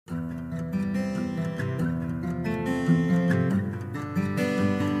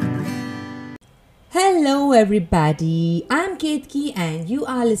Hello, everybody. I'm Ketki, and you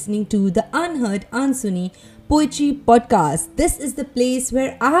are listening to the Unheard Unsuni Poetry Podcast. This is the place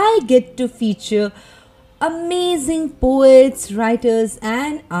where I get to feature amazing poets, writers,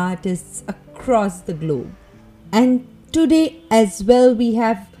 and artists across the globe. And today, as well, we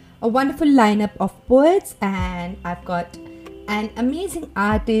have a wonderful lineup of poets, and I've got an amazing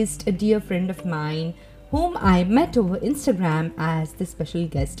artist, a dear friend of mine, whom I met over Instagram as the special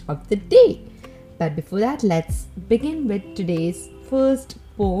guest of the day. But before that, let's begin with today's first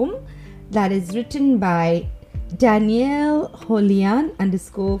poem that is written by Danielle Holian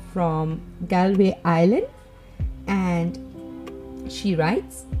 _ from Galway Island. And she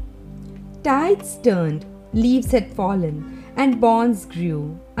writes, tides turned, leaves had fallen, and bonds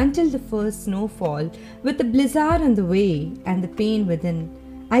grew until the first snowfall, with the blizzard on the way and the pain within.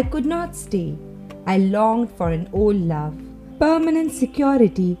 I could not stay. I longed for an old love, permanent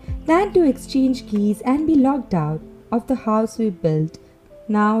security than to exchange keys and be locked out of the house we built,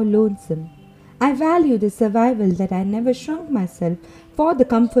 now lonesome. I value the survival that I never shrunk myself for the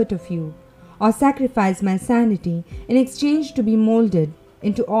comfort of you, or sacrificed my sanity in exchange to be molded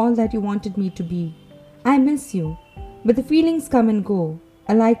into all that you wanted me to be. I miss you, but the feelings come and go,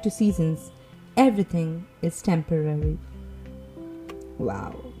 alike to seasons. Everything is temporary.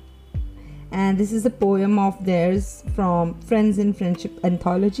 Wow. And this is a poem of theirs from Friends in Friendship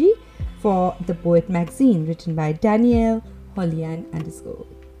Anthology for the Poet Magazine, written by Danielle Holian _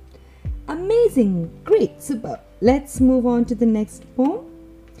 Amazing, great, super. Let's move on to the next poem.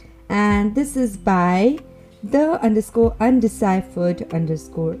 And this is by the _undeciphered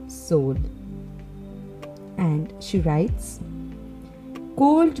 _soul. And she writes,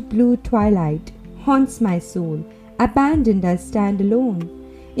 cold blue twilight haunts my soul, abandoned I stand alone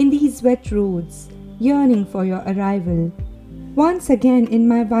in these wet roads, yearning for your arrival, once again in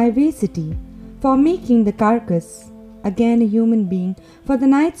my vivacity, for making the carcass, again a human being, for the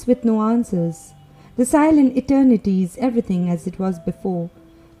nights with no answers, the silent eternities, everything as it was before.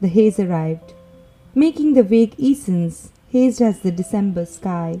 The haze arrived, making the vague essence, hazed as the December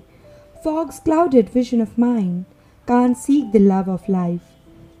sky. Fog's clouded vision of mine can't seek the love of life.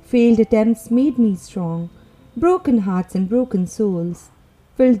 Failed attempts made me strong, broken hearts and broken souls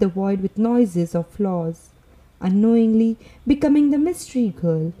filled the void with noises of flaws. Unknowingly becoming the mystery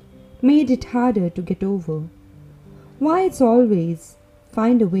girl made it harder to get over. Why it's always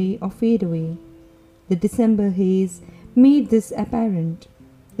find a way or fade away. The December haze made this apparent.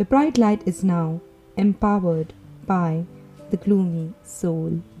 The bright light is now empowered by the gloomy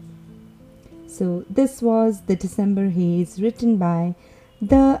soul. So this was the December haze, written by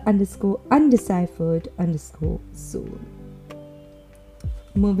the _undeciphered _soul.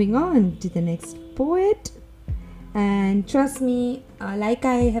 Moving on to the next poet. And trust me, like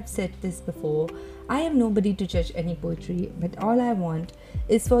I have said this before, I am nobody to judge any poetry, but all I want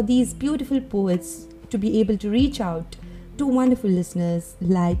is for these beautiful poets to be able to reach out to wonderful listeners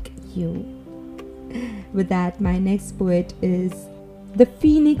like you. With that, my next poet is the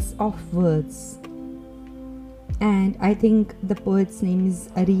Phoenix of Words. And I think the poet's name is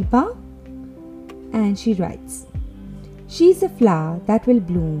Ariba. And she writes, she's a flower that will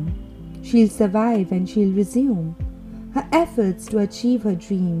bloom. She'll survive and she'll resume her efforts to achieve her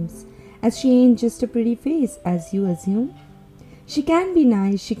dreams, as she ain't just a pretty face as you assume. She can be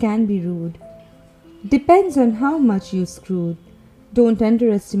nice, she can be rude. Depends on how much you screwed. Don't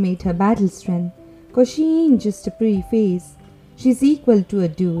underestimate her battle strength, 'cause she ain't just a pretty face. She's equal to a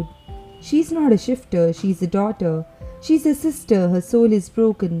dude. She's not a shifter, she's a daughter. She's a sister, her soul is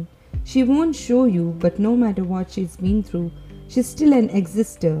broken. She won't show you, but no matter what she's been through, she's still an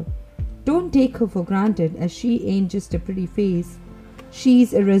exister. Don't take her for granted, as she ain't just a pretty face.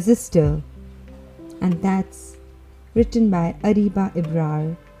 She's a resistor. And that's written by Ariba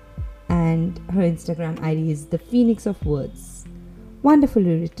Ibrar. And her Instagram ID is the Phoenix of Words.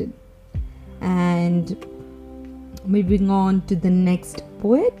 Wonderfully written. And moving on to the next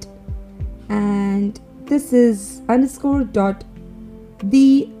poet. And this is _the_eartha_.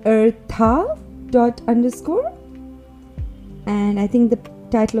 And I think the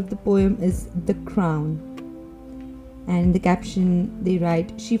title of the poem is The Crown. And in the caption they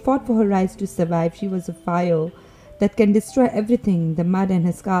write, she fought for her rights to survive. She was a fire that can destroy everything. The mud and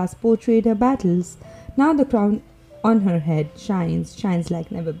her scars portrayed her battles. Now the crown on her head shines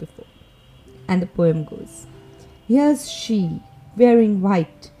like never before. And the poem goes, here's she, wearing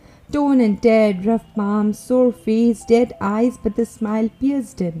white, torn and teared, rough palms, sore face, dead eyes, but the smile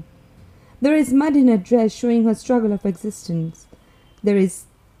pierced in. There is mud in her dress showing her struggle of existence. There is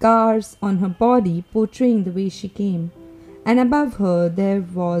scars on her body portraying the way she came. And above her there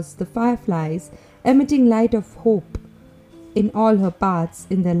was the fireflies emitting light of hope. In all her paths,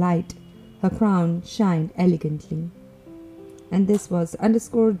 in the light, her crown shined elegantly. And this was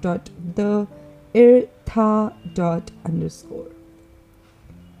underscore dot the irtha dot underscore.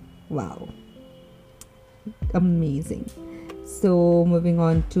 Wow. Amazing. So moving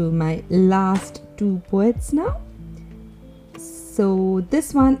on to my last two poets now. So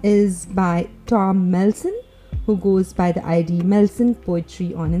this one is by Tom Melson, who goes by the ID Melson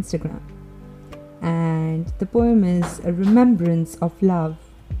Poetry on Instagram. And the poem is A Remembrance of Love.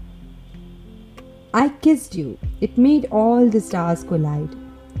 I kissed you. It made all the stars collide.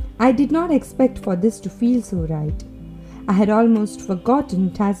 I did not expect for this to feel so right. I had almost forgotten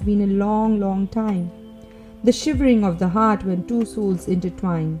it has been a long, long time. The shivering of the heart when two souls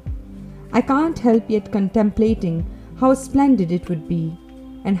intertwine. I can't help yet contemplating how splendid it would be,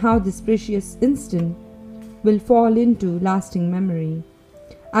 and how this precious instant will fall into lasting memory.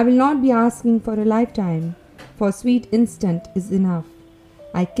 I will not be asking for a lifetime, for sweet instant is enough.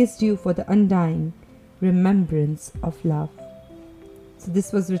 I kissed you for the undying remembrance of love. So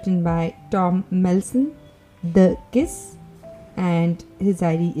this was written by Tom Melson, The Kiss, and his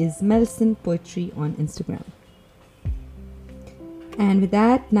ID is Melson Poetry on Instagram. And with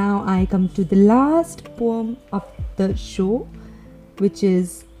that, now I come to the last poem of the show, which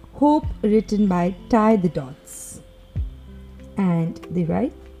is Hope, written by Tie the Dots. And they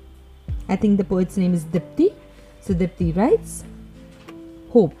write, I think the poet's name is Dipti. So Dipti writes,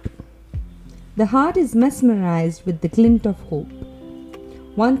 Hope. The heart is mesmerized with the glint of hope.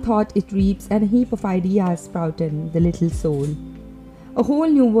 One thought it reaps and a heap of ideas sprout in the little soul. A whole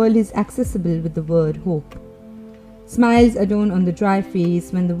new world is accessible with the word hope. Smiles adorn on the dry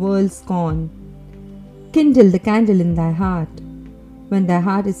face when the world's gone. Kindle the candle in thy heart when thy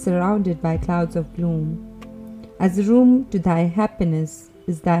heart is surrounded by clouds of gloom. As the room to thy happiness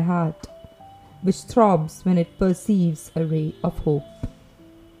is thy heart, which throbs when it perceives a ray of hope.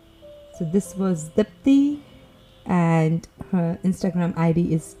 So this was Dipti, and her Instagram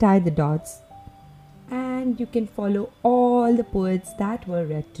ID is Tie the Dots. And you can follow all the poets that were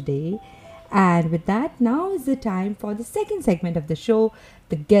read today. And with that, now is the time for the second segment of the show,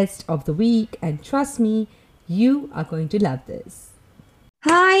 the guest of the week. And trust me, you are going to love this.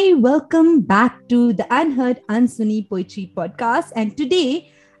 Hi, welcome back to the Unheard Unsuni Poetry Podcast. And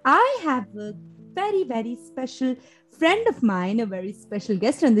today I have a very, very special friend of mine, a very special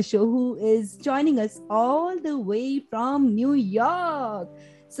guest on the show who is joining us all the way from New York.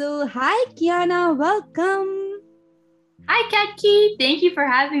 So, hi, Kiana, welcome. Hi, Ketki. Thank you for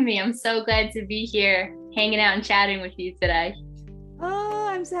having me. I'm so glad to be here hanging out and chatting with you today. Oh,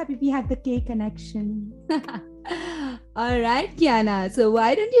 I'm so happy we have the K connection. All right, Kiana. So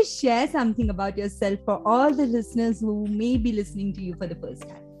why don't you share something about yourself for all the listeners who may be listening to you for the first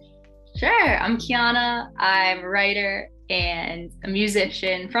time? Sure. I'm Kiana. I'm a writer and a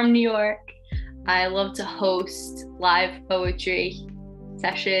musician from New York. I love to host live poetry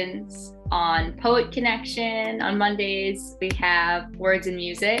sessions on Poet Connection. On Mondays, we have Words and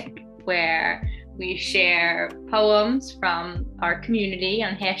Music, where we share poems from our community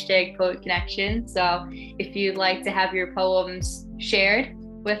on hashtag Poet Connection. So if you'd like to have your poems shared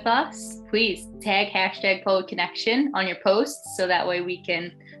with us, please tag hashtag Poet Connection on your posts, so that way we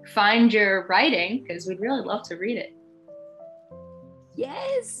can find your writing, because we'd really love to read it.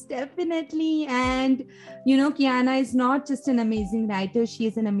 Yes, definitely. And you know, Kiana is not just an amazing writer, she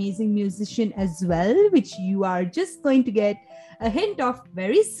is an amazing musician as well, which you are just going to get a hint of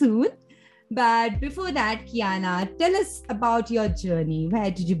very soon. But before that, Kiana, tell us about your journey. Where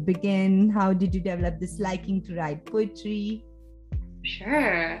did you begin? How did you develop this liking to write poetry?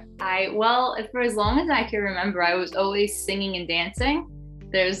 Sure. For as long as I can remember, I was always singing and dancing.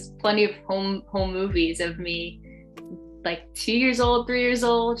 There's plenty of home movies of me, like 2 years old, 3 years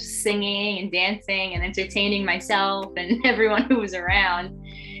old, singing and dancing and entertaining myself and everyone who was around.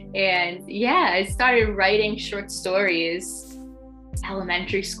 And yeah, I started writing short stories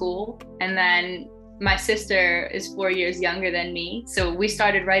elementary school, and then my sister is 4 years younger than me, so we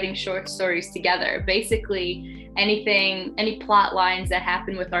started writing short stories together. Basically any plot lines that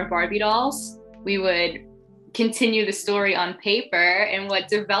happened with our Barbie dolls, we would continue the story on paper, and what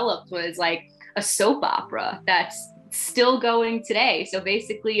developed was like a soap opera that's still going today. So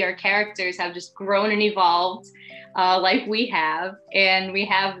basically our characters have just grown and evolved like we have, and we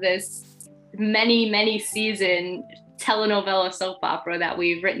have this many season telenovela soap opera that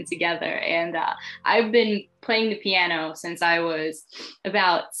we've written together. And I've been playing the piano since I was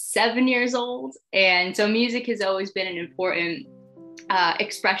about 7 years old, and so music has always been an important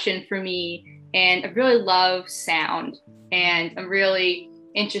expression for me, and I really love sound, and I'm really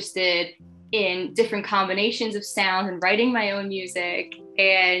interested in different combinations of sounds and writing my own music.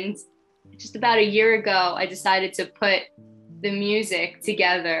 And just about a year ago, I decided to put the music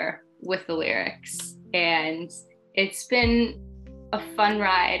together with the lyrics. And it's been a fun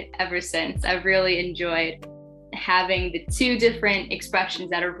ride ever since. I've really enjoyed having the two different expressions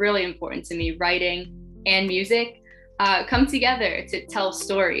that are really important to me, writing and music, come together to tell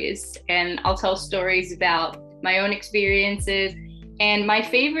stories. And I'll tell stories about my own experiences. And my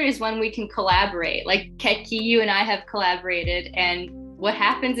favorite is when we can collaborate. Like Ketki, you and I have collaborated, and what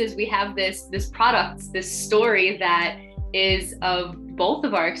happens is we have this product, this story that is of both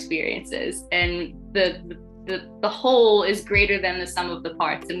of our experiences, and the whole is greater than the sum of the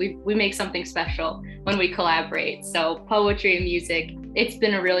parts, and we make something special when we collaborate. So poetry and music, it's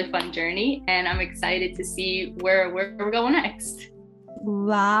been a really fun journey, and I'm excited to see where we're going next.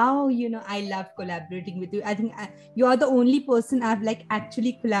 Wow, I love collaborating with you. I think you're the only person I've like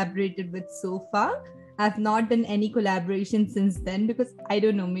actually collaborated with so far. I've not done any collaboration since then because I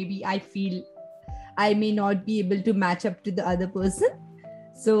don't know, maybe I feel I may not be able to match up to the other person.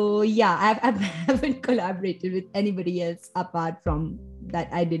 So yeah, I haven't collaborated with anybody else apart from that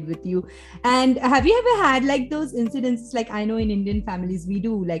I did with you. And have you ever had like those incidences? Like I know in Indian families we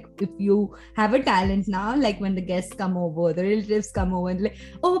do, like if you have a talent now, like when the guests come over, the relatives come over and like,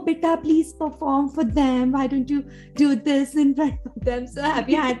 oh beta, please perform for them. Why don't you do this in front of them? So have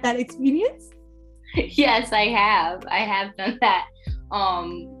you had that experience? Yes, I have done that.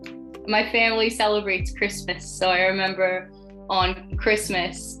 My family celebrates Christmas, so I remember on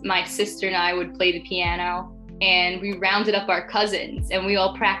Christmas my sister and I would play the piano, and we rounded up our cousins and we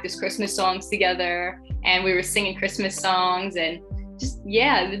all practiced Christmas songs together, and we were singing Christmas songs, and just,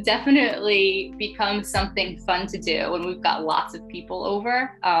 yeah, it definitely becomes something fun to do when we've got lots of people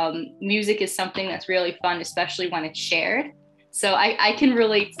over. Music is something that's really fun, especially when it's shared. So I can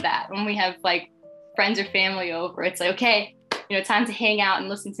relate to that. When we have like friends or family over, it's like, okay, time to hang out and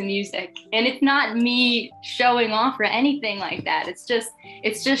listen to music. And it's not me showing off or anything like that. It's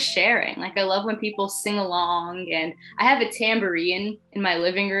just sharing. Like I love when people sing along, and I have a tambourine in my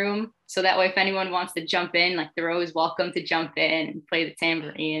living room. So that way, if anyone wants to jump in, like they're always welcome to jump in and play the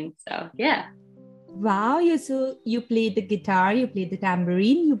tambourine. So yeah. Wow, you play the guitar, you play the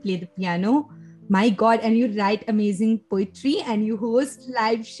tambourine, you play the piano. My God, and you write amazing poetry and you host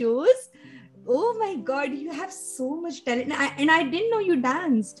live shows. Oh my God, you have so much talent. And I didn't know you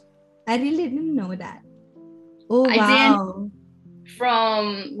danced. I really didn't know that. Oh, wow. I danced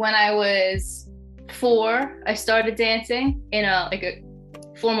from when I was 4. I started dancing in a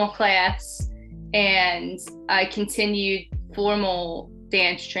formal class, and I continued formal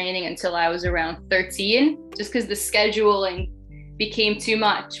dance training until I was around 13, just because the scheduling became too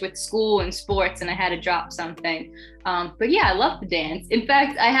much with school and sports and I had to drop something. But yeah, I love to dance. In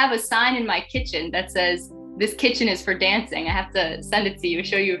fact, I have a sign in my kitchen that says, "This kitchen is for dancing." I have to send it to you,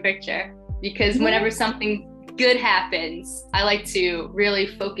 show you a picture, because whenever something good happens, I like to really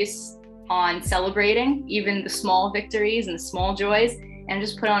focus on celebrating even the small victories and the small joys, and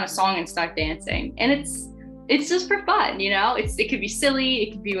just put on a song and start dancing. And it's just for fun, it could be silly,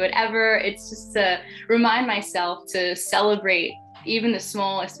 it could be whatever. It's just to remind myself to celebrate even the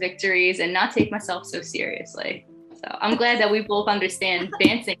smallest victories and not take myself so seriously. So I'm glad that we both understand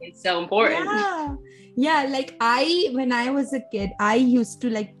dancing is so important. Yeah, like when I was a kid, I used to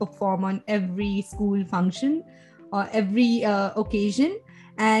like perform on every school function or every occasion.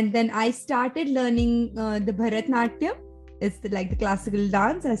 And then I started learning the Bharatnatyam. It's the classical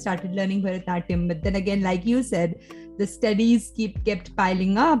dance. I started learning Bharatnatyam, but then again, like you said, the studies kept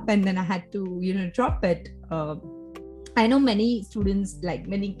piling up, and then I had to drop it. I know many students, like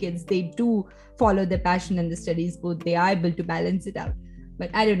many kids, they do follow their passion and the studies, both they are able to balance it out. But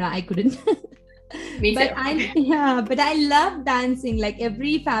I don't know, I couldn't. Me too. But I love dancing. Like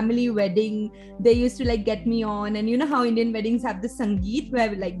every family wedding, they used to like get me on, and you know how Indian weddings have the Sangeet,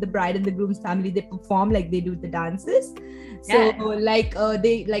 where like the bride and the groom's family, they perform, like they do the dances. So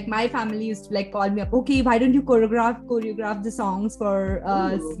they like my family used to like call me up, okay, why don't you choreograph the songs for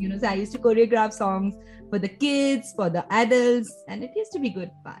us? So I used to choreograph songs for the kids, for the adults, and it used to be good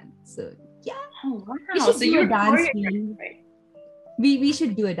fun. So yeah. Oh, wow. We should do a dance reel. We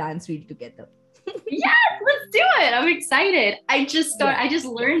should do a dance reel together. Yes, let's do it. I'm excited. I just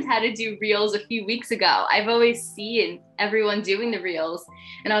learned how to do reels a few weeks ago. I've always seen everyone doing the reels,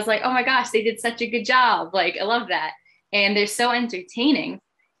 and I was like, oh my gosh, they did such a good job. Like, I love that. And they're so entertaining.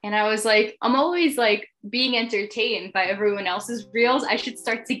 And I was like, I'm always like being entertained by everyone else's reels. I should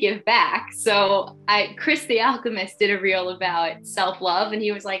start to give back. So Chris the Alchemist did a reel about self-love, and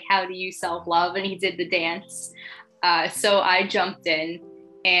he was like, how do you self-love? And he did the dance. So I jumped in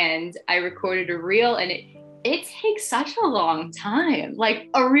and I recorded a reel, and it takes such a long time. Like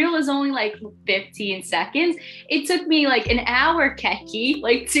a reel is only like 15 seconds. It took me like an hour, Keki,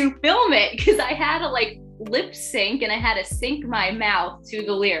 like to film it, because I had to like lip sync, and I had to sync my mouth to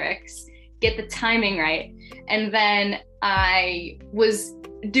the lyrics, get the timing right. And then I was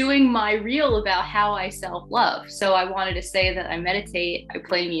doing my reel about how I self-love. So I wanted to say that I meditate, I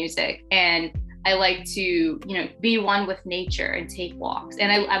play music, and I like to, you know, be one with nature and take walks.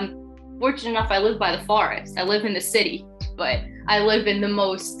 And I'm fortunate enough, I live by the forest. I live in the city, but I live in the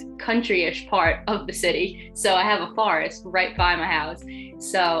most country-ish part of the city. So I have a forest right by my house.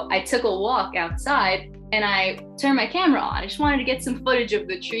 So I took a walk outside and I turned my camera on. I just wanted to get some footage of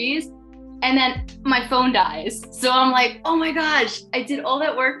the trees. And then my phone dies. So I'm like, oh my gosh, I did all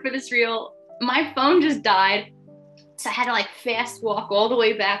that work for this reel. My phone just died. So I had to like fast walk all the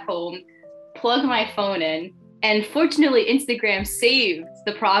way back home, plug my phone in. And fortunately, Instagram saved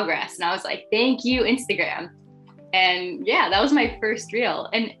the progress. And I was like, thank you, Instagram. And yeah, that was my first reel.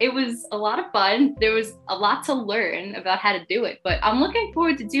 And it was a lot of fun. There was a lot to learn about how to do it. But I'm looking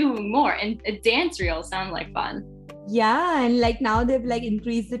forward to doing more. And a dance reel sounds like fun. Yeah, and like now they've like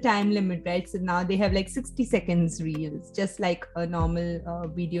increased the time limit, right? So now they have like 60 seconds reels, just like a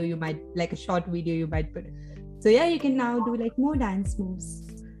normal video you might, like a short video you might put. So yeah, you can now do like more dance moves.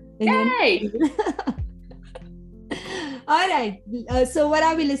 Yay! All right. So what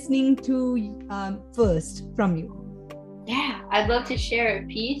are we listening to first from you? Yeah, I'd love to share a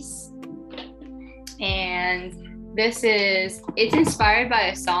piece. And it's inspired by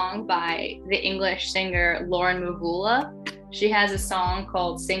a song by the English singer Lauren Mvula. She has a song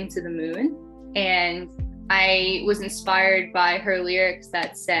called Sing to the Moon. And I was inspired by her lyrics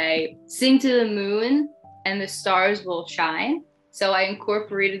that say, sing to the moon and the stars will shine. So I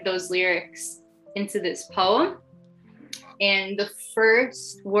incorporated those lyrics into this poem. And the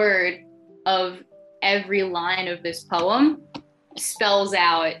first word of every line of this poem spells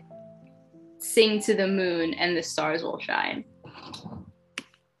out, sing to the moon and the stars will shine.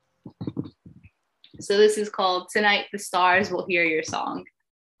 So this is called Tonight the Stars Will Hear Your Song.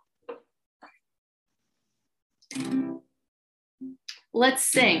 Let's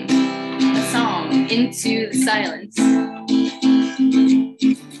sing a song into the silence, to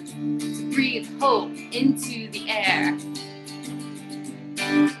breathe hope into the air.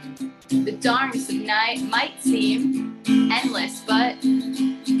 The darkness of night might seem endless, but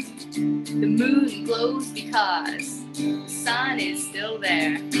the moon glows because the sun is still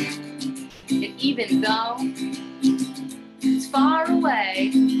there. And even though it's far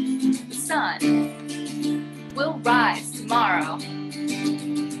away, the sun will rise tomorrow.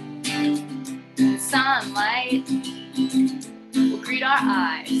 The sunlight will greet our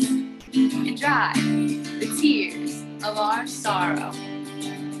eyes and dry the tears of our sorrow.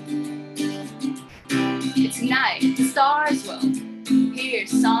 Tonight the stars will hear your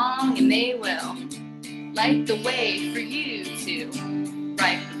song, and they will light the way for you to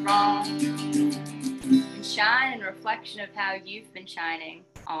right the wrong and shine in reflection of how you've been shining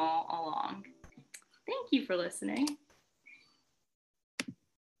all along. Thank you for listening.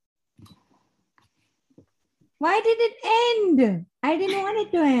 Why did it end? I didn't want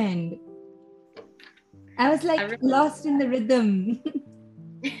it to end. I was like lost in the rhythm.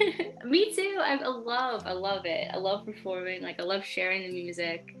 Me too. I love it. I love performing. Like I love sharing the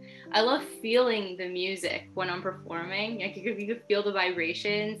music. I love feeling the music when I'm performing. Like you could feel the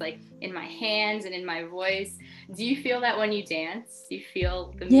vibrations like in my hands and in my voice. Do you feel that when you dance? Do you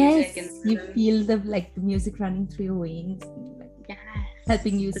feel the music? Yes, you feel the music running through your veins, yes,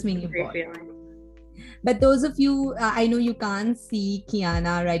 helping you swing your body. But those of you, I know you can't see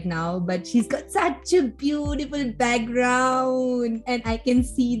Kiana right now, but she's got such a beautiful background, and I can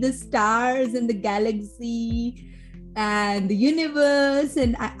see the stars and the galaxy and the universe,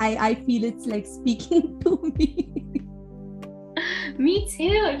 and I feel it's like speaking to me. Me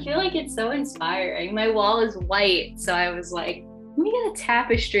too. I feel like it's so inspiring. My wall is white, so I was like, let me get a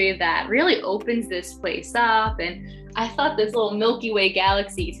tapestry of that. Really opens this place up, and I thought this little Milky Way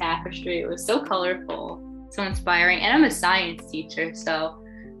galaxy tapestry was so colorful, so inspiring. And I'm a science teacher, so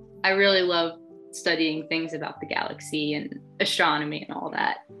I really love studying things about the galaxy and astronomy and all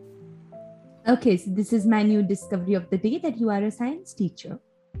that. Okay, so this is my new discovery of the day, that you are a science teacher.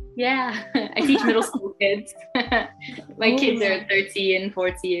 Yeah, I teach middle school kids. My kids are 13,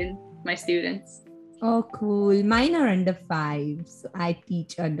 14, my students. Oh, cool. Mine are under 5, so I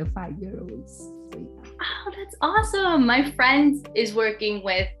teach under 5-year-olds. So, yeah. Oh, that's awesome. My friend is working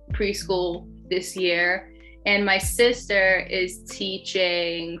with preschool this year, and my sister is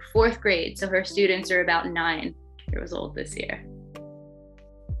teaching 4th grade. So her students are about 9 years old this year.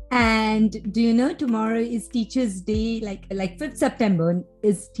 And do you know tomorrow is Teachers' Day? Like 5th September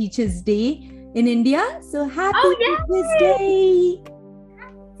is Teachers' Day in India. So happy Oh, Teachers' Day!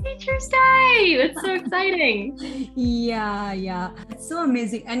 Teacher's Day! That's so exciting. Yeah. It's so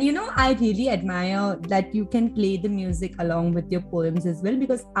amazing. And I really admire that you can play the music along with your poems as well,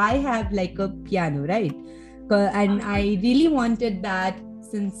 because I have like a piano, right? And I really wanted that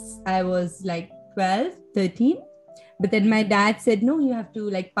since I was like 12, 13. But then my dad said, no, you have to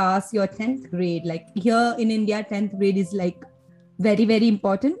like pass your 10th grade. Like here in India, 10th grade is like very, very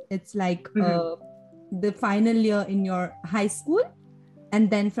important. It's like the final year in your high school. And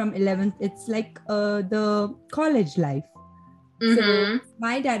then from 11th, it's like the college life. So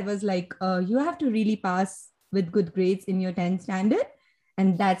my dad was like, you have to really pass with good grades in your 10th standard.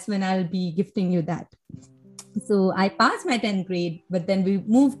 And that's when I'll be gifting you that. So I passed my 10th grade, but then we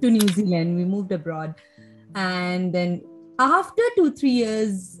moved to New Zealand. We moved abroad. And then after 2-3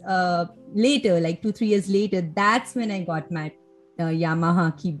 years later, like 2-3 years later, that's when I got my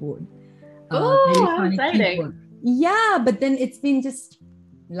Yamaha keyboard. Electronic keyboard. Yeah, but then it's been just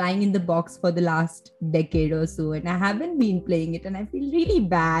lying in the box for the last decade or so, and I haven't been playing it, and I feel really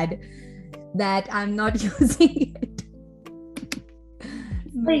bad that I'm not using it.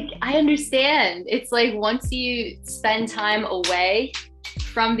 Like, I understand. It's like once you spend time away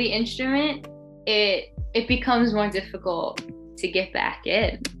from the instrument, it becomes more difficult to get back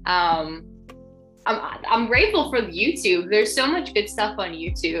in. I'm grateful for YouTube. There's so much good stuff on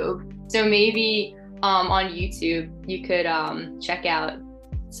YouTube. So maybe on YouTube you could check out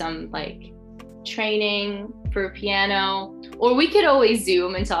some like training for piano, or we could always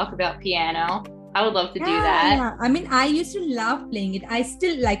Zoom and talk about piano. I would love to do that. Yeah. I mean, I used to love playing it. I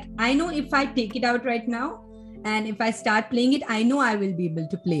still like, I know if I take it out right now and if I start playing it, I know I will be able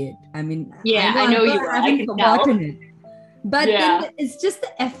to play it. I mean, I know you I haven't forgotten it. But then it's just the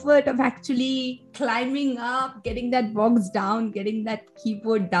effort of actually climbing up, getting that box down, getting that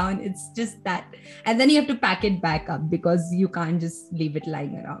keyboard down. It's just that. And then you have to pack it back up because you can't just leave it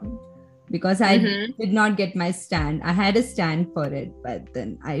lying around. Because I did not get my stand. I had a stand for it, but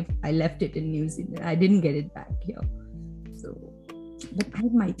then I left it in New Zealand. I didn't get it back here. So, but I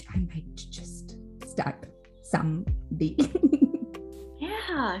might just start someday. Yeah,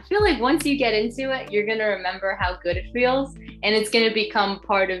 I feel like once you get into it, you're going to remember how good it feels, and it's going to become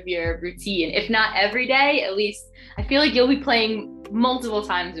part of your routine. If not every day, at least I feel like you'll be playing multiple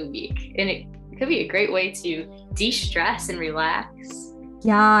times a week, and it could be a great way to de-stress and relax.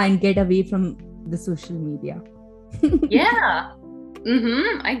 Yeah, and get away from the social media. Yeah.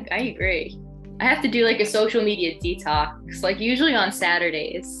 I agree. I have to do like a social media detox. Like usually on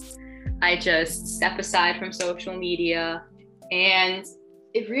Saturdays, I just step aside from social media, and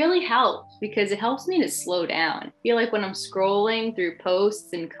it really helps because it helps me to slow down. I feel like when I'm scrolling through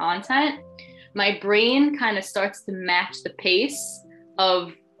posts and content, my brain kind of starts to match the pace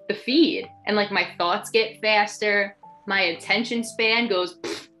of the feed, and like my thoughts get faster. My attention span goes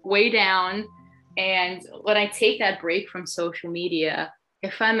way down. And when I take that break from social media,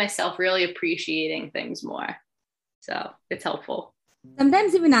 I find myself really appreciating things more. So it's helpful.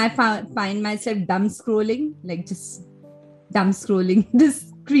 Sometimes even I find myself dumb scrolling the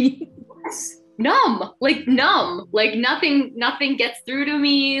screen. Numb. Like nothing gets through to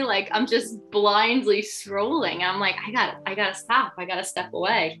me. Like I'm just blindly scrolling. I'm like, I gotta stop. I gotta step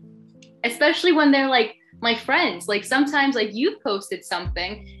away. Especially when they're like my friends. Like sometimes like you've posted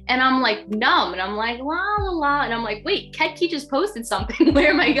something and I'm like numb and I'm like la la la, and I'm like, wait, Ketki just posted something. Where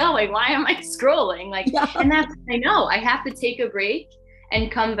am I going? Why am I scrolling? Like, and that's, I know I have to take a break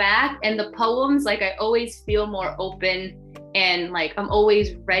and come back. And the poems, like I always feel more open, and like I'm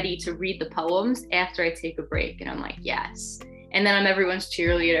always ready to read the poems after I take a break. And I'm like, yes. And then I'm everyone's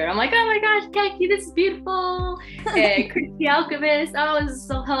cheerleader. I'm like, oh my gosh, Ketki, this is beautiful. And Christy Alchemist, oh, this is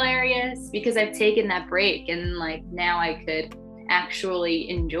so hilarious, because I've taken that break, and like now I could actually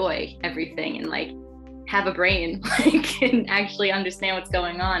enjoy everything and like have a brain, like, and actually understand what's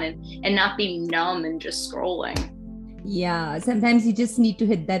going on, and not be numb and just scrolling. Yeah, sometimes you just need to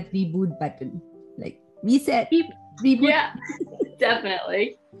hit that reboot button, like reset, reboot. Yeah,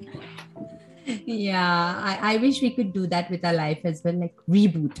 definitely. Yeah, I wish we could do that with our life as well, like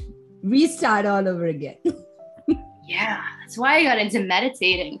reboot, restart all over again. Yeah, that's why I got into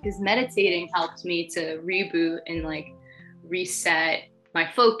meditating, because meditating helps me to reboot and like reset my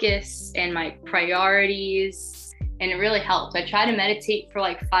focus and my priorities, and it really helps. I try to meditate for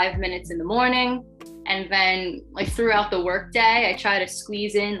like 5 minutes in the morning, and then like throughout the workday, I try to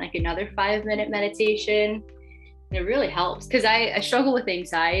squeeze in like another 5-minute meditation. And it really helps because I struggle with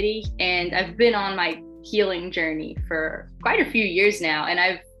anxiety, and I've been on my healing journey for quite a few years now, and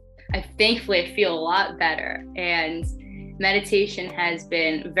I've thankfully I feel a lot better. And meditation has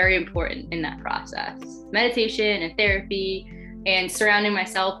been very important in that process. Meditation and therapy and surrounding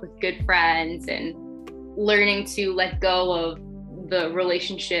myself with good friends and learning to let go of the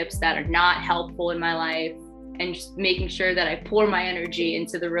relationships that are not helpful in my life, and just making sure that I pour my energy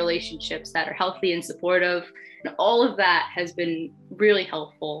into the relationships that are healthy and supportive. And all of that has been really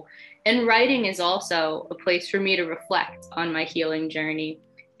helpful. And writing is also a place for me to reflect on my healing journey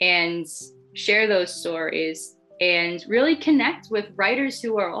and share those stories and really connect with writers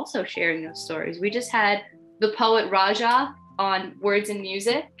who are also sharing those stories. We just had the poet Raja on Words and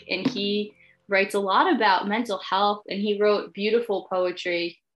Music, and he writes a lot about mental health, and he wrote beautiful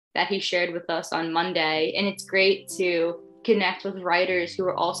poetry that he shared with us on Monday. And it's great to connect with writers who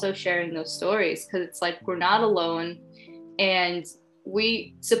are also sharing those stories, because it's like we're not alone and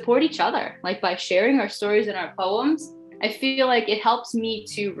we support each other. Like by sharing our stories and our poems, I feel like it helps me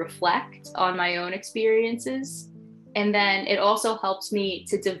to reflect on my own experiences. And then it also helps me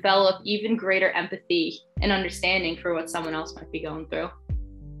to develop even greater empathy and understanding for what someone else might be going through.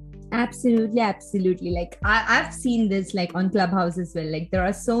 Absolutely. Like I've seen this like on Clubhouse as well. Like there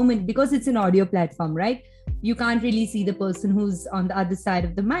are so many, because it's an audio platform, right? You can't really see the person who's on the other side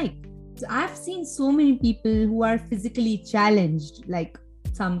of the mic. So I've seen so many people who are physically challenged, like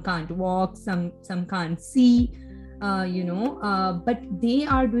some can't walk, some can't see, but they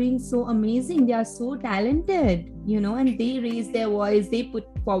are doing so amazing. They are so talented, and they raise their voice, they put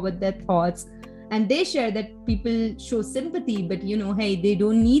forward their thoughts, and they share that people show sympathy, but hey, they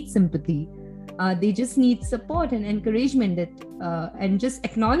don't need sympathy. They just need support and encouragement, that and just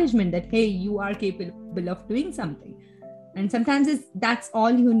acknowledgement that, hey, you are capable of doing something. And sometimes that's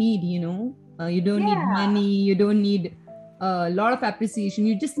all you need. You don't need money, you don't need a lot of appreciation.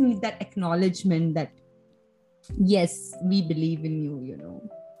 You just need that acknowledgement that, yes, we believe in you.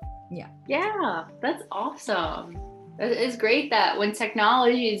 Yeah, that's awesome. It's great that when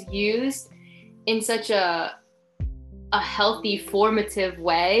technology is used in such a healthy, formative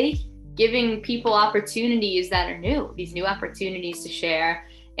way, giving people opportunities that are new, these new opportunities to share,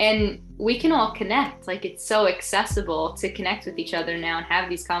 and we can all connect. Like it's so accessible to connect with each other now and have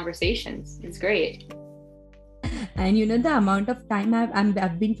these conversations. It's great. And the amount of time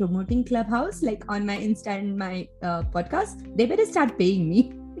I've been promoting Clubhouse, like on my Insta and my podcast, they better start paying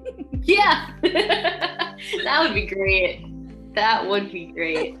me. Yeah, that would be great. That would be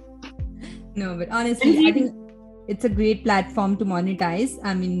great. No, but honestly, I think it's a great platform to monetize.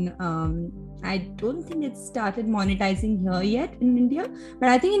 I mean, I don't think it's started monetizing here yet in India, but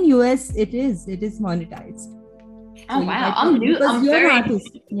I think in US it is monetized. Oh, so wow. I'm new. I'm you're very an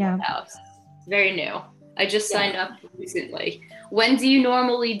artist. Yeah. Very new. I just signed up recently. When do you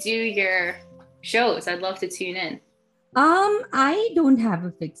normally do your shows? I'd love to tune in. I don't have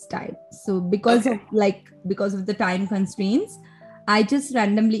a fixed time. So because of the time constraints, I just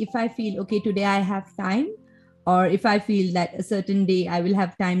randomly, if I feel, okay, today I have time, or if I feel that a certain day I will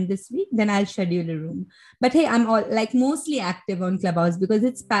have time this week, then I'll schedule a room. But hey, I'm mostly active on Clubhouse because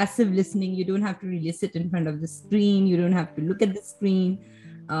it's passive listening. You don't have to really sit in front of the screen. You don't have to look at the screen.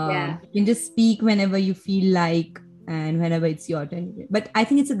 You can just speak whenever you feel like and whenever it's your turn. But I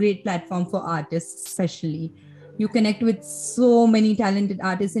think it's a great platform for artists, especially. You connect with so many talented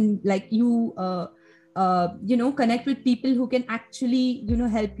artists, and connect with people who can actually,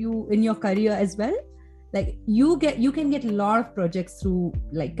 help you in your career as well. Like you can get a lot of projects through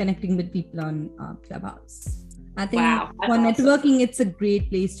like connecting with people on Clubhouse. I think for networking, it's a great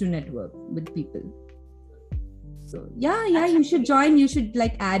place to network with people. So you should join. You should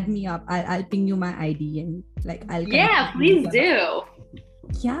like add me up. I'll ping you my ID and like I'll. Yeah, please do.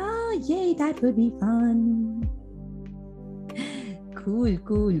 Yeah, yay! That would be fun. Cool.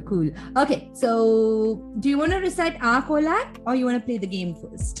 Okay, so do you want to recite our collab or you want to play the game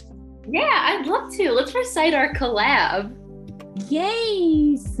first? Yeah, I'd love to. Let's recite our collab.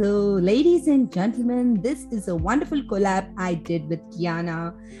 Yay! So, ladies and gentlemen, this is a wonderful collab I did with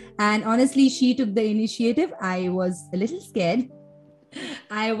Kiana. And honestly, she took the initiative. I was a little scared.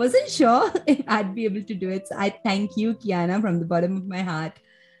 I wasn't sure if I'd be able to do it. So I thank you, Kiana, from the bottom of my heart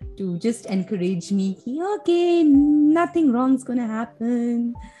to just encourage me. Okay, nothing wrong's gonna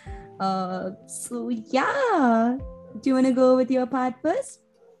happen. So yeah. Do you want to go with your part first?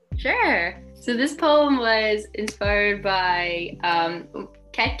 Sure. So this poem was inspired by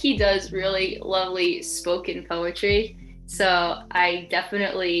Ketki does really lovely spoken poetry. So I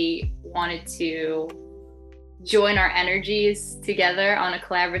definitely wanted to join our energies together on a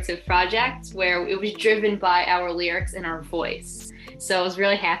collaborative project where it was driven by our lyrics and our voice. So I was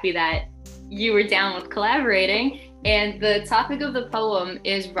really happy that you were down with collaborating. And the topic of the poem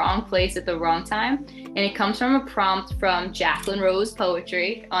is Wrong Place at the Wrong Time. And it comes from a prompt from Jacqueline Rose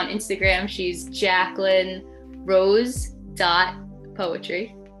Poetry. On Instagram, she's Jacqueline Rose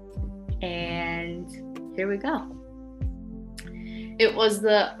Poetry. And here we go. It was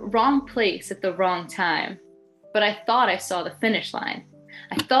the wrong place at the wrong time, but I thought I saw the finish line.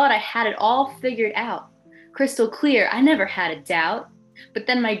 I thought I had it all figured out. Crystal clear, I never had a doubt. But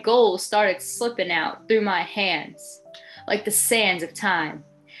then my goals started slipping out through my hands, like the sands of time.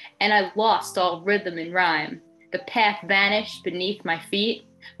 And I lost all rhythm and rhyme. The path vanished beneath my feet.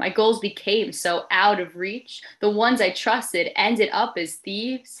 My goals became so out of reach. The ones I trusted ended up as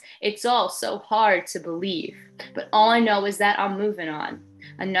thieves. It's all so hard to believe. But all I know is that I'm moving on.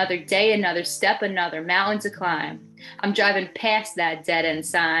 Another day, another step, another mountain to climb. I'm driving past that dead-end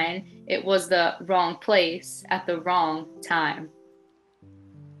sign. It was the wrong place at the wrong time.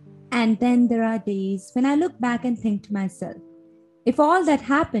 And then there are days when I look back and think to myself, if all that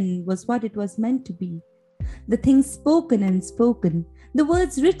happened was what it was meant to be, the things spoken and unspoken, the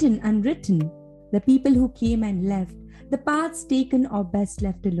words written unwritten, the people who came and left, the paths taken or best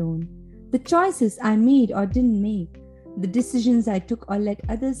left alone, the choices I made or didn't make, the decisions I took or let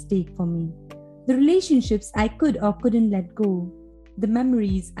others take for me, the relationships I could or couldn't let go, the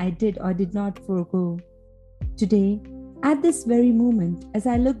memories I did or did not forego. Today, at this very moment, as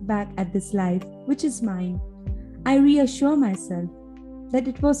I look back at this life, which is mine, I reassure myself that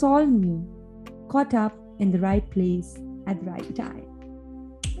it was all me, caught up in the right place at the right time.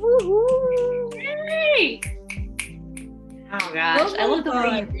 Woohoo! Yay! Oh gosh, I love the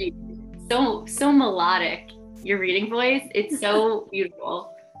way you read. So melodic. Your reading voice, it's so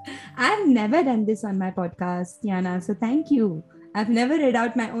beautiful. I've never done this on my podcast, Tiana, so thank you. I've never read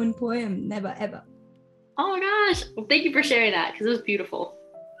out my own poem, never ever. Oh my gosh, well, thank you for sharing that because it was beautiful.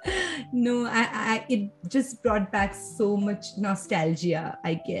 No, it just brought back so much nostalgia,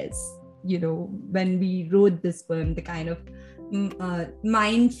 I guess. You know, when we wrote this poem, the kind of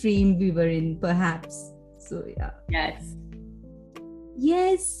mind frame we were in, perhaps. So yeah. Yes.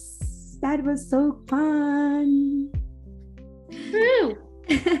 Yes, that was so fun. Woo!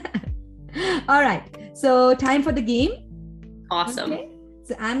 All right, so time for the game. Awesome. Okay.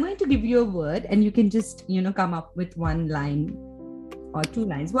 So I'm going to give you a word and you can just, come up with one line or two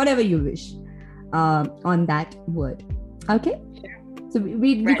lines, whatever you wish on that word. Okay? Sure. So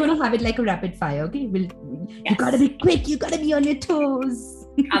we're going to have it like a rapid fire, okay? Yes. You got to be quick. You got to be on your toes.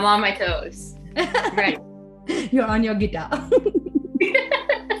 I'm on my toes. Right. You're on your guitar.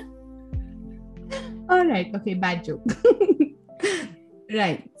 All right. Okay, bad joke.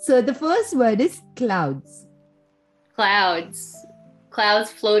 Right. So the first word is clouds.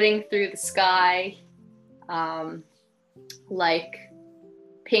 Clouds floating through the sky, like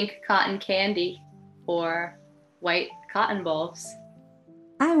pink cotton candy or white cotton balls.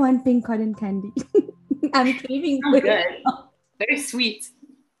 I want pink cotton candy. I'm craving Oh, for good. it. Very sweet.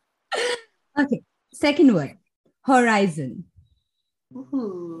 Okay. Second word, horizon.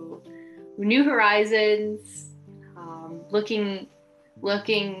 Ooh. New horizons, looking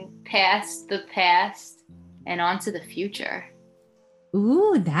past the past and onto the future.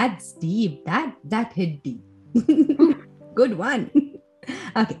 Ooh, that's deep. That hit deep. Good one.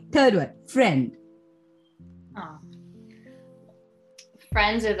 Okay, third word, friend. Oh.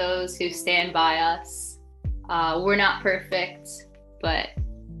 Friends are those who stand by us. We're not perfect, but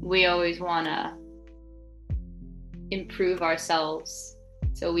we always want to improve ourselves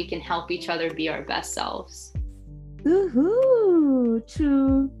so we can help each other be our best selves. Ooh,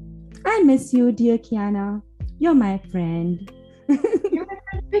 true. I miss you, dear Kiana. You're my friend. You're my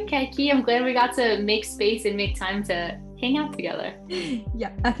friend too, Keki. I'm glad we got to make space and make time to hang out together.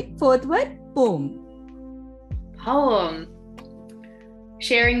 Yeah. Okay. Fourth word, poem. Poem.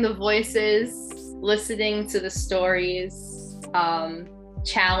 Sharing the voices, listening to the stories,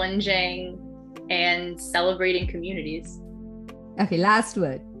 challenging and celebrating communities. Okay, last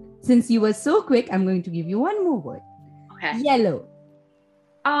word. Since you were so quick, I'm going to give you one more word. Okay. Yellow.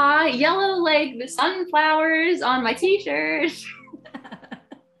 Yellow like the sunflowers on my t-shirt.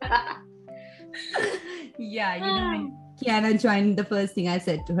 Yeah, when Kiana joined, the first thing I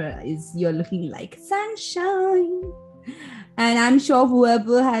said to her is, you're looking like sunshine. And I'm sure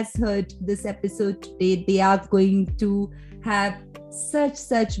whoever has heard this episode today, they are going to have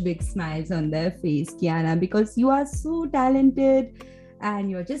such big smiles on their face, Kiana, because you are so talented and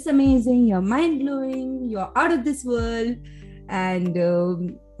you're just amazing. You're mind-blowing. You're out of this world. And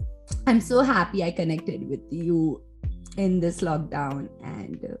I'm so happy I connected with you in this lockdown.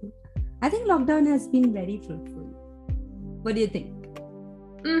 And I think lockdown has been very fruitful. What do you think?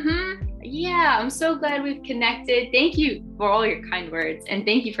 Yeah, I'm so glad we've connected. Thank you for all your kind words, and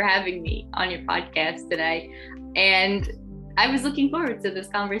thank you for having me on your podcast today. And I was looking forward to this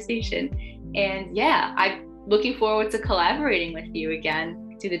conversation. And yeah, I'm looking forward to collaborating with you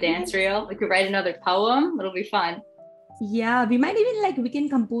again. Do the dance reel. We could write another poem. It'll be fun. Yeah, we might even we can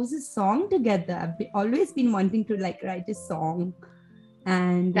compose a song together. Always been wanting to write a song,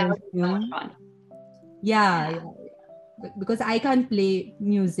 and That would be so much fun. Yeah, because I can't play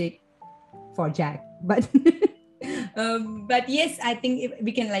music for Jack, but but yes, I think if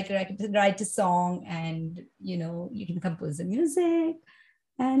we can write a song, and you can compose the music,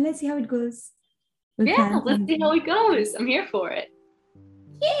 and let's see how it goes. Yeah, let's see how it goes. I'm here for it.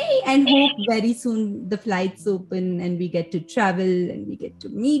 Yay! And hope very soon the flights open and we get to travel and we get to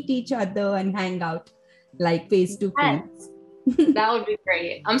meet each other and hang out face to face. That would be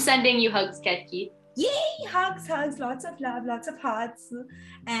great. I'm sending you hugs, Ketki. Yay! Hugs, lots of love, lots of hearts.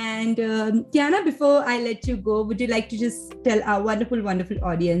 And Kiana, before I let you go, would you like to just tell our wonderful, wonderful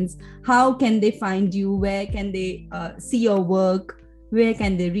audience, how can they find you? Where can they see your work? Where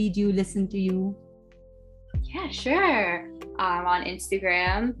can they read you, listen to you? Yeah, sure. I'm on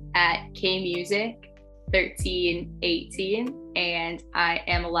Instagram at kmusic1318, and I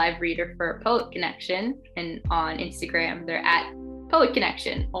am a live reader for Poet Connection. And on Instagram, they're at Poet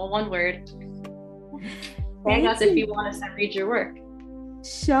Connection, all one word. Tag us if you want us to read your work.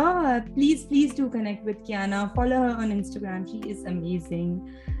 Sure. Please do connect with Kiana. Follow her on Instagram. She is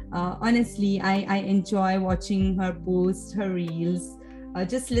amazing. Honestly, I enjoy watching her post, her reels,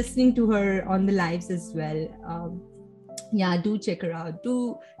 just listening to her on the lives as well. Yeah, do check her out.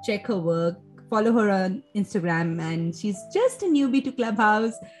 Do check her work. Follow her on Instagram, and she's just a newbie to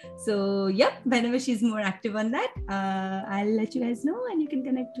Clubhouse. So, yep, whenever she's more active on that, I'll let you guys know, and you can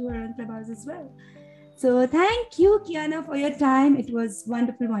connect to her on Clubhouse as well. So, thank you, Kiana, for your time. It was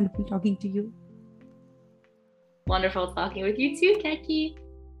wonderful, wonderful talking to you. Wonderful talking with you too, Ketki.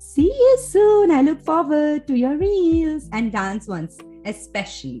 See you soon. I look forward to your reels and dance once,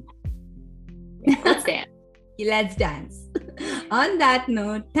 especially. Yeah, let's dance. Let's dance. On that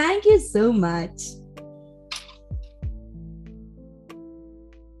note, thank you so much.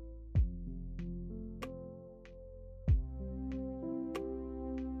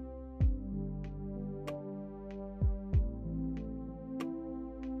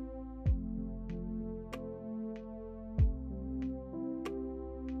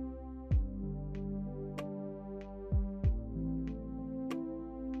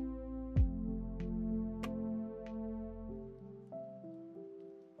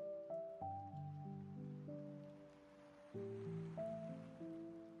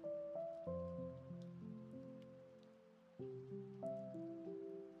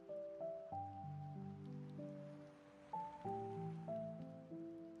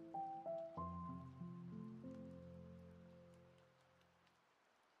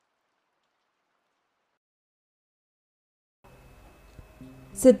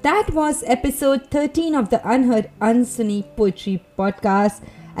 So that was episode 13 of the Unheard Unsuni Poetry Podcast,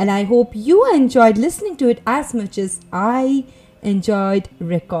 and I hope you enjoyed listening to it as much as I enjoyed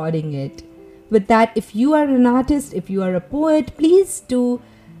recording it. With that, if you are an artist, if you are a poet, please do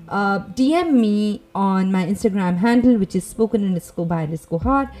DM me on my Instagram handle, which is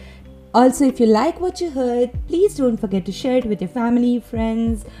spoken_by_heart. Also, if you like what you heard, please don't forget to share it with your family,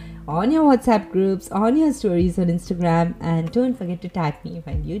 friends, on your WhatsApp groups, on your stories on Instagram, and don't forget to tag me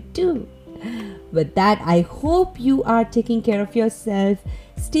when you do. With that, I hope you are taking care of yourself.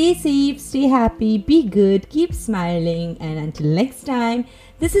 Stay safe, stay happy, be good, keep smiling, and until next time,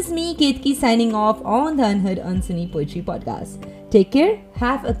 this is me, Ketki, signing off on the Unheard Unsuni Poetry Podcast. Take care,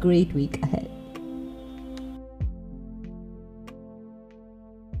 have a great week ahead.